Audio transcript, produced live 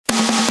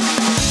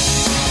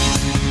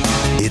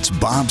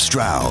Bob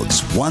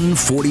Stroud's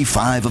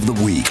 145 of the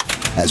week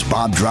as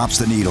Bob drops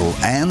the needle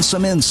and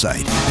some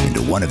insight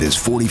into one of his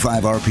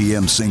 45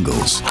 RPM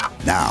singles.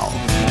 Now,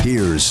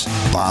 here's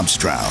Bob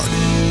Stroud.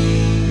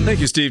 Thank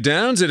you, Steve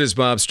Downs. It is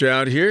Bob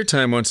Stroud here.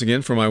 Time once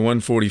again for my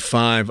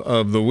 145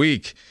 of the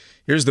week.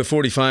 Here's the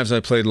 45s I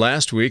played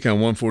last week on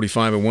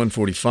 145 and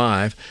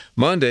 145.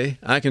 Monday,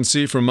 I Can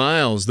See for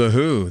Miles, The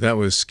Who. That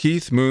was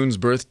Keith Moon's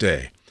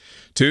birthday.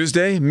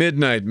 Tuesday,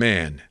 Midnight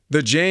Man,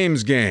 The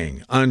James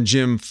Gang, on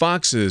Jim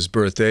Fox's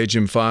birthday.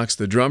 Jim Fox,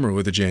 the drummer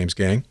with the James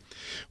Gang.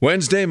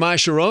 Wednesday, My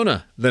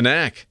Sharona, The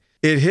Knack.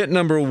 It hit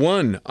number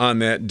 1 on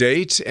that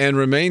date and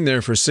remained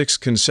there for 6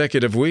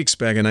 consecutive weeks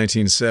back in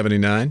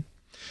 1979.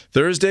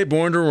 Thursday,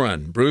 Born to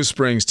Run, Bruce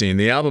Springsteen.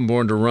 The album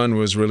Born to Run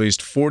was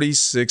released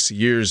 46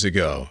 years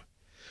ago.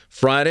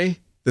 Friday,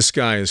 The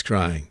Sky is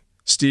Crying,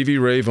 Stevie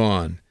Ray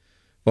Vaughan.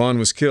 Vaughan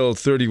was killed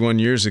 31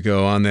 years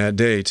ago on that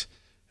date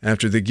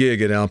after the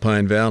gig at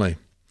Alpine Valley.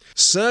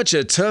 Such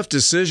a tough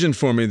decision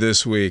for me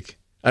this week.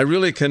 I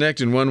really connect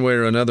in one way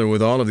or another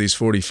with all of these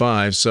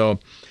 45s, so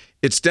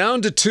it's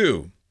down to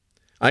 2.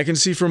 I Can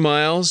See for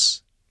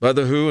Miles by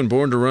The Who and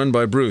Born to Run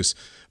by Bruce.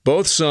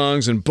 Both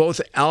songs and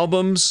both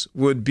albums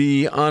would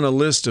be on a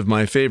list of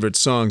my favorite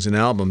songs and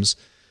albums.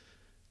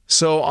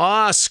 So,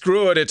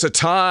 screw it, it's a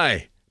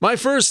tie. My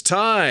first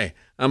tie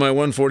on my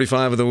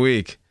 145 of the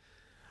week.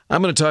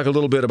 I'm going to talk a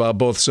little bit about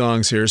both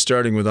songs here,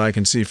 starting with I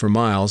Can See for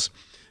Miles.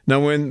 Now,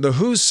 when The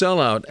Who's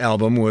Sellout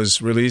album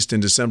was released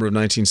in December of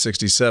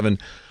 1967,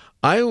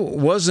 I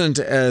wasn't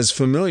as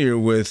familiar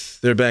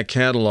with their back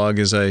catalog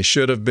as I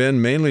should have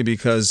been, mainly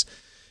because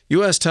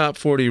U.S. Top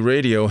 40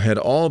 radio had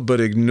all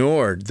but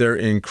ignored their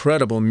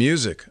incredible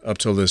music up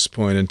till this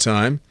point in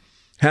time.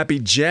 Happy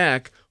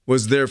Jack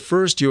was their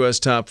first U.S.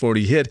 Top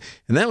 40 hit,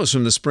 and that was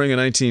from the spring of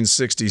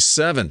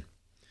 1967.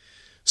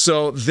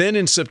 So then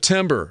in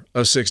September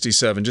of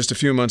 67, just a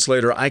few months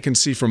later, I Can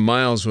See for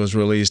Miles was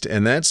released,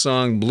 and that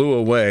song blew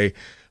away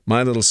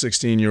my little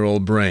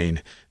 16-year-old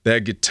brain.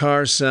 That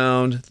guitar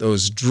sound,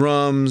 those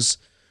drums,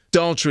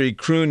 Daltrey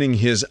crooning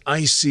his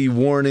icy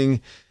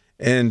warning,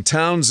 and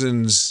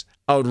Townsend's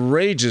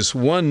outrageous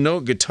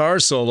one-note guitar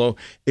solo,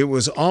 it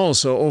was all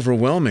so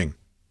overwhelming.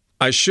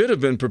 I should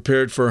have been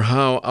prepared for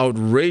how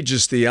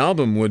outrageous the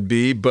album would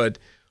be, but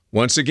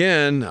once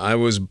again, I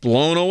was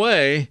blown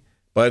away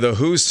by The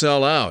Who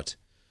Sell Out.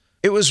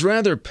 It was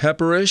rather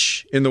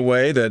pepperish in the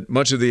way that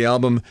much of the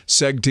album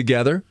segged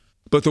together,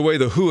 but the way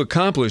The Who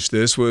accomplished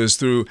this was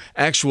through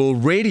actual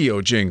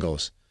radio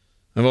jingles.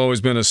 I've always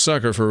been a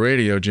sucker for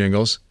radio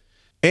jingles.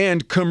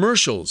 And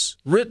commercials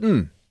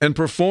written and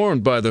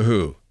performed by The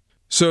Who.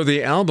 So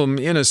the album,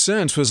 in a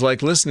sense, was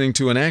like listening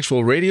to an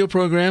actual radio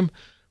program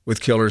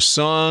with killer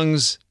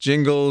songs,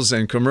 jingles,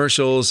 and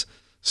commercials,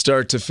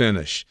 start to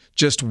finish.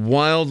 Just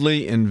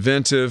wildly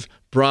inventive,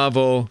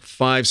 bravo,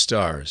 5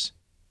 stars.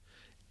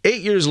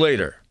 8 years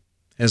later,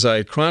 as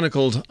I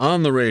chronicled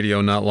on the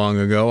radio not long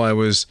ago, I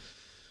was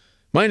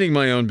minding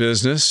my own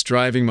business,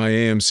 driving my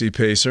AMC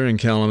Pacer in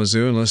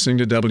Kalamazoo and listening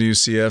to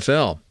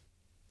WCFL.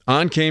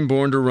 On came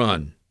Born to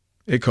Run.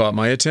 It caught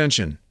my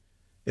attention.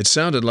 It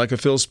sounded like a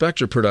Phil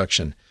Spector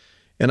production,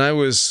 and I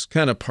was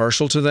kind of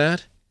partial to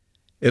that.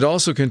 It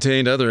also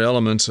contained other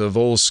elements of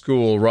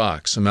old-school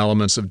rock, some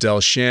elements of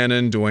Del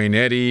Shannon, Duane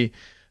Eddy,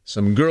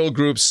 some girl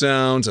group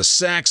sounds, a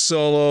sax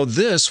solo.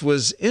 This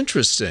was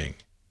interesting.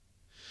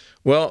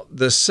 Well,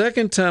 the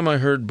second time I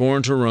heard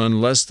Born to Run,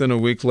 less than a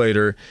week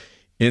later,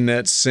 in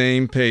that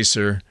same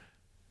Pacer,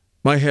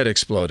 my head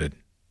exploded.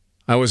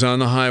 I was on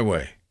the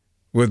highway,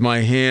 with my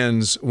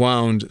hands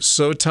wound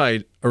so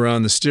tight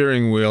around the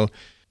steering wheel,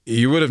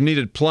 you would have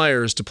needed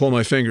pliers to pull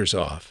my fingers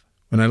off.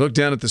 When I looked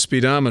down at the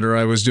speedometer,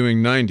 I was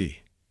doing 90.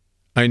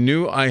 I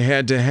knew I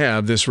had to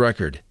have this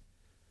record.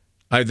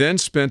 I then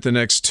spent the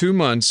next 2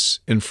 months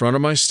in front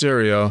of my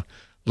stereo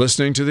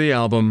listening to the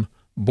album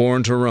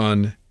Born to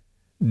Run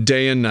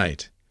day and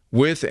night,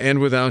 with and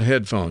without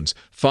headphones,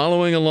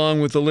 following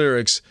along with the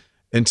lyrics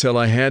until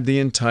I had the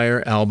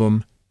entire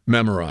album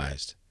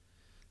memorized.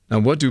 Now,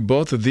 what do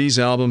both of these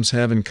albums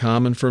have in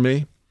common for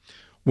me?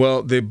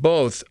 Well, they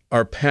both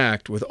are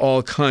packed with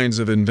all kinds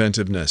of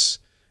inventiveness.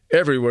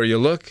 Everywhere you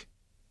look,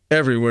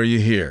 everywhere you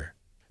hear.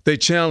 They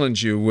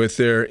challenge you with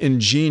their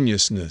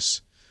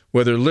ingeniousness,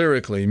 whether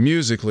lyrically,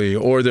 musically,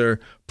 or their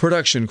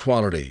production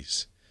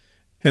qualities.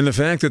 And the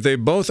fact that they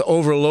both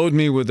overload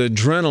me with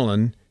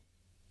adrenaline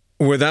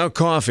without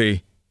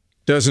coffee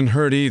doesn't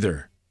hurt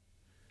either.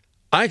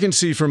 I Can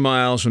See for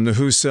Miles from The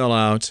Who Sell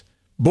Out,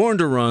 Born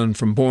to Run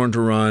from Born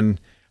to Run,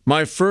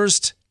 my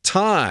first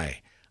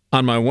tie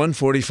on my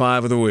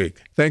 145 of the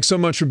week. Thanks so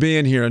much for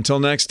being here.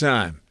 Until next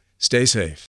time, stay safe.